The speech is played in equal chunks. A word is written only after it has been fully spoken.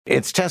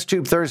It's Test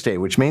Tube Thursday,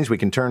 which means we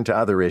can turn to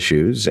other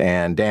issues.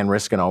 And Dan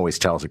Riskin always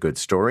tells a good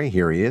story.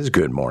 Here he is.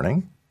 Good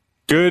morning.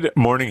 Good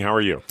morning. How are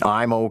you?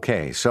 I'm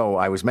okay. So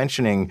I was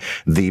mentioning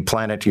the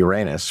planet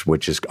Uranus,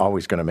 which is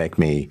always going to make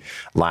me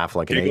laugh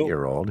like an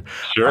 8-year-old.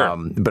 Sure.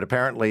 But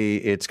apparently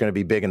it's going to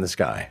be big in the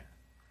sky.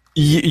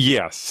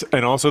 Yes,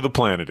 and also the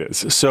planet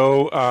is.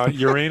 So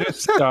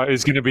Uranus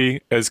is going to be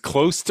as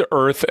close to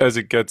Earth as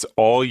it gets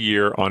all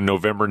year on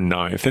November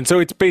 9th. And so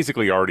it's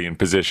basically already in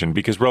position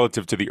because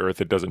relative to the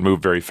Earth, it doesn't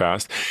move very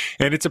fast.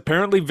 And it's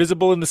apparently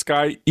visible in the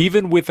sky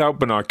even without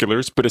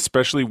binoculars, but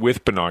especially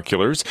with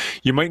binoculars.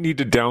 You might need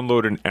to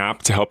download an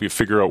app to help you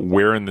figure out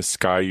where in the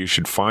sky you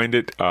should find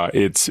it.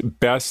 It's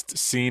best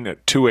seen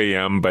at 2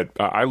 a.m., but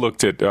I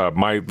looked at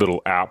my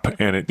little app,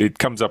 and it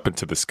comes up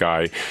into the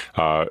sky.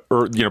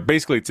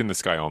 Basically, it's in the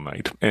sky all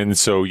night. And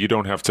so you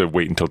don't have to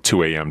wait until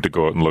 2 a.m. to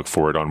go out and look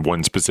for it on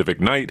one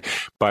specific night.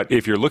 But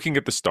if you're looking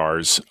at the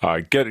stars,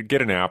 get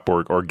an app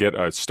or get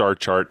a star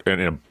chart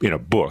in a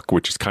book,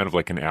 which is kind of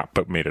like an app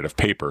but made out of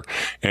paper,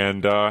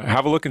 and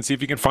have a look and see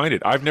if you can find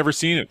it. I've never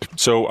seen it.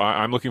 So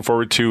I'm looking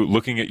forward to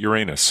looking at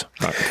Uranus,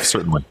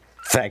 certainly.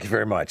 Thank you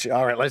very much.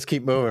 All right, let's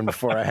keep moving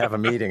before I have a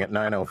meeting at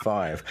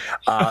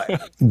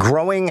 9:05.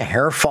 Growing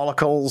hair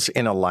follicles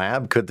in a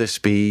lab, could this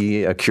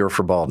be a cure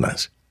for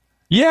baldness?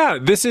 Yeah,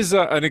 this is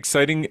an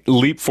exciting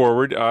leap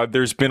forward.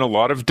 There's been a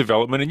lot of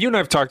development, and you and I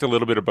have talked a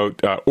little bit about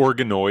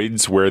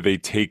organoids, where they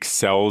take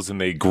cells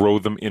and they grow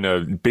them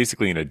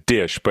basically in a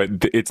dish.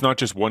 But it's not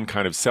just one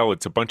kind of cell;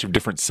 it's a bunch of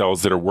different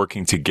cells that are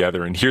working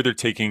together. And here they're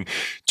taking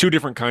two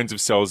different kinds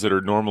of cells that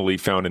are normally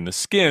found in the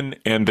skin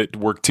and that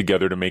work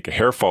together to make a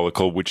hair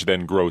follicle, which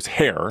then grows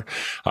hair.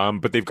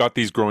 But they've got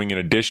these growing in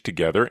a dish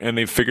together, and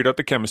they've figured out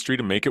the chemistry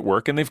to make it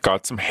work. And they've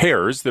got some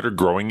hairs that are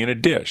growing in a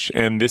dish.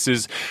 And this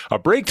is a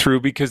breakthrough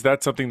because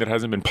that's something that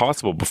hasn't been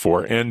possible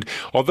before. And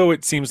although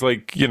it seems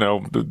like,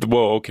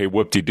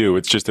 whoop-de-doo,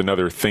 it's just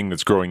another thing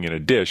that's growing in a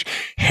dish.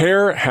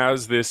 Hair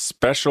has this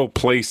special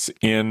place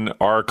in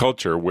our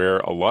culture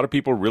where a lot of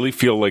people really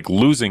feel like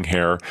losing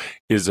hair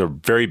is a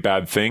very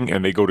bad thing,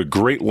 and they go to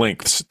great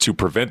lengths to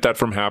prevent that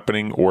from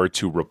happening or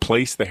to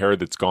replace the hair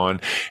that's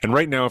gone. And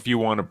right now, if you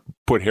want to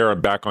put hair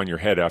back on your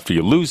head after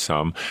you lose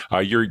some,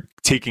 you're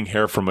taking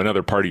hair from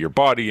another part of your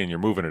body and you're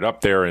moving it up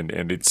there,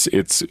 and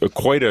it's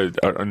quite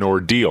an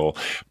ordeal.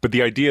 But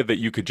the idea that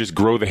you could just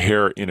grow the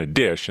hair in a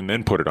dish and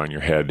then put it on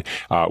your head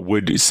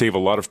would save a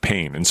lot of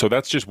pain. And so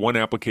that's just one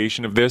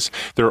application of this.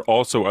 There are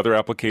also other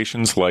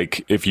applications,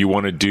 like if you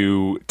want to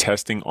do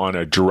testing on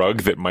a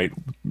drug that might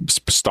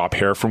stop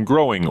hair from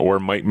growing or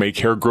might make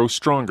hair grow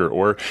stronger,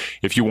 or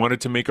if you wanted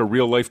to make a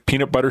real life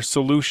peanut butter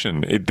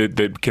solution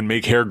that can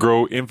make hair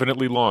grow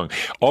infinitely long.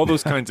 All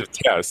those kinds of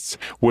tests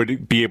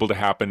would be able to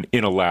happen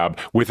in a lab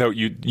without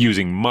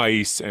using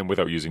mice and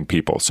without using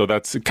people. So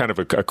that's kind of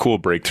a cool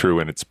breakthrough,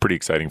 and it's pretty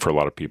exciting for a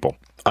lot of people.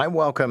 I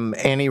welcome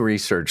any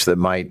research that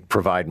might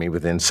provide me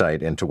with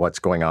insight into what's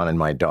going on in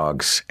my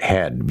dog's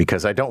head,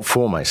 because I don't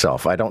fool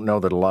myself. I don't know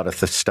that a lot of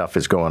this stuff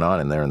is going on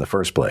in there in the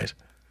first place.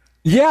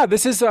 Yeah,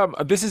 this is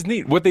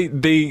neat. What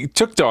they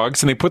took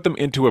dogs and they put them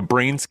into a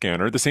brain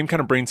scanner, the same kind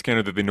of brain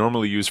scanner that they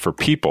normally use for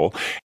people,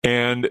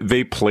 and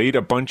they played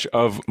a bunch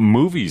of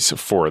movies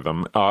for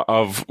them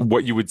of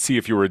what you would see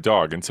if you were a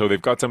dog. And so they've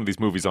got some of these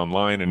movies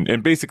online,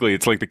 and basically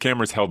it's like the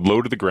camera's held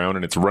low to the ground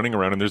and it's running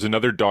around, and there's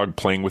another dog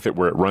playing with it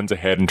where it runs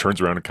ahead and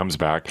turns around and comes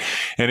back,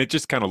 and it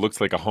just kind of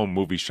looks like a home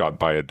movie shot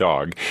by a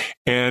dog.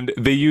 And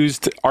they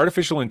used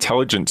artificial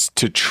intelligence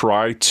to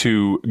try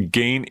to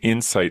gain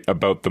insight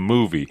about the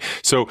movie.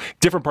 So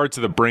different parts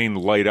of the brain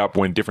light up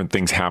when different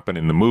things happen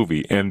in the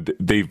movie. And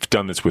they've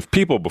done this with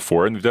people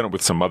before, and they've done it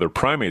with some other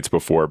primates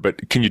before,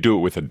 but can you do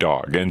it with a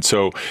dog? And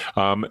so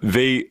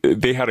they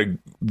had a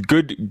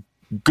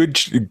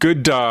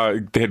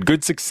they had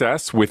good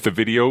success with the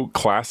video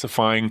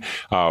classifying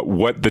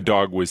what the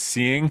dog was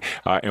seeing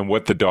and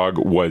what the dog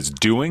was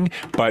doing.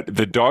 But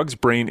the dog's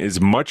brain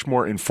is much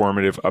more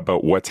informative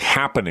about what's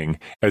happening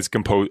as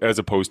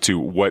opposed to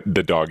what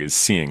the dog is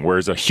seeing.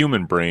 Whereas a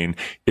human brain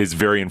is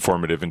very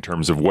informative in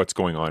terms of what's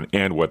going on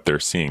and what they're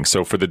seeing.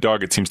 So for the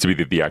dog, it seems to be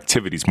that the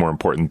activity is more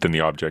important than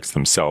the objects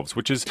themselves,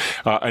 which is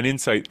an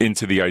insight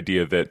into the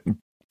idea that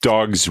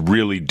dogs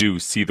really do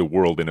see the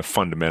world in a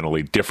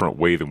fundamentally different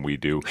way than we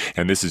do.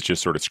 And this is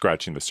just sort of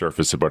scratching the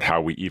surface about how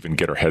we even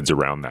get our heads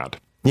around that.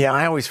 Yeah,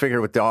 I always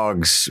figure with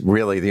dogs,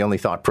 really, the only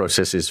thought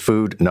process is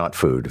food, not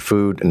food,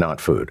 food,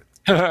 not food.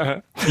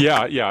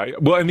 Yeah.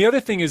 Well, and the other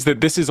thing is that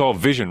this is all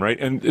vision, right?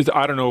 And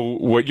I don't know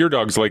what your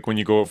dog's like when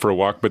you go out for a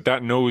walk, but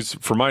that nose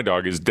for my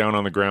dog is down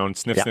on the ground,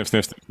 sniff, sniff,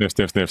 sniff, sniff,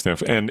 sniff, sniff,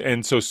 sniff.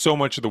 And so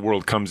much of the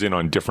world comes in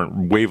on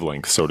different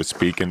wavelengths, so to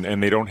speak,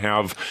 and they don't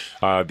have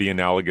the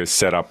analogous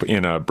setup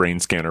in a brain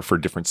scanner for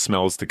different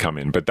smells to come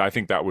in. But I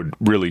think that would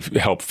really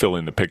help fill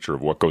in the picture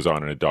of what goes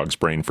on in a dog's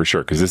brain for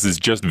sure, because this is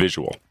just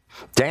visual.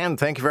 Dan,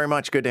 thank you very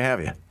much. Good to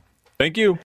have you. Thank you.